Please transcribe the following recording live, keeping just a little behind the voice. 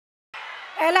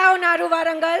ఎలా ఉన్నారు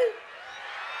వరంగల్?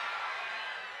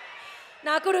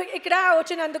 నాకు ఇక్కడ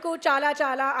వచ్చినందుకు చాలా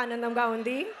చాలా ఆనందంగా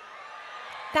ఉంది.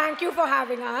 Thank you for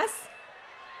having us.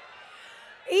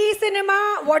 ఈ cinema,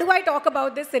 what do I talk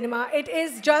about this cinema? It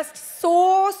is just so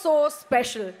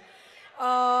special.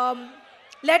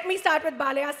 Let me start with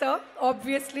Balaya sir,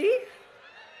 obviously.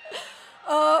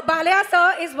 Balaya sir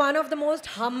is one of the most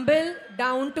humble,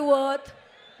 down-to-earth,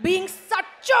 being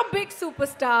such a big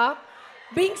superstar,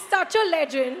 being such a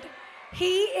legend.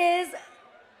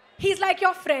 He's like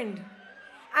your friend.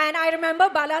 And I remember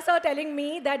Bala sir telling me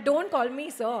that don't call me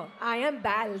sir, I am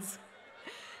Bals.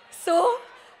 So,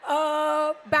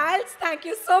 Bals, thank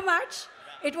you so much.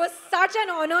 It was such an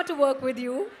honor to work with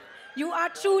you. You are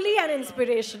truly an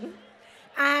inspiration.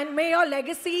 And may your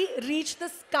legacy reach the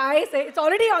skies. It's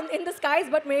already in the skies,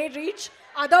 but may it reach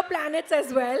other planets as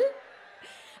well.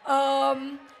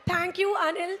 Thank you,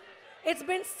 Anil. It's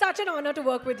been such an honor to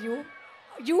work with you.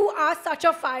 You are such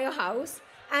a firehouse.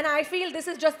 And I feel this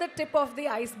is just the tip of the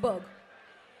iceberg.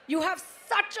 You have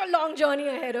such a long journey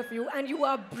ahead of you, and you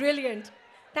are brilliant.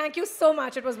 Thank you so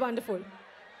much. It was wonderful.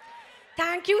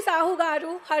 Thank you, Sahu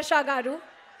Garu, Harsha Garu.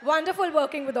 Wonderful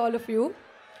working with all of you.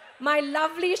 My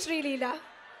lovely Sreeleela.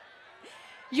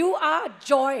 You are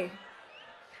joy.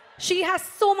 She has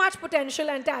so much potential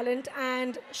and talent,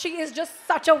 and she is just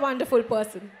such a wonderful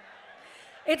person.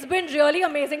 It's been really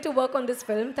amazing to work on this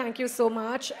film. Thank you so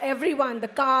much. Everyone, the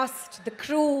cast, the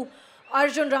crew,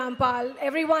 Arjun Rampal,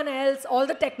 everyone else, all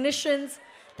the technicians,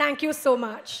 thank you so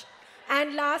much.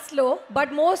 And last low,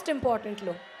 but most important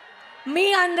low, me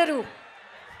Andaru.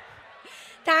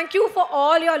 Thank you for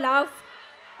all your love,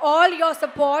 all your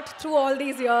support through all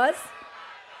these years.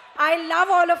 I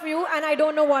love all of you, and I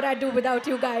don't know what I'd do without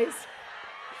you guys.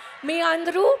 Me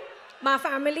Andaru, my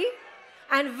family,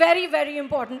 and very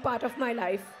important part of my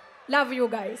life. Love you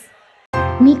guys.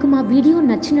 మీకు మా video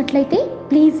నచ్చినట్లయితే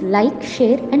please like,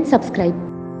 share and subscribe.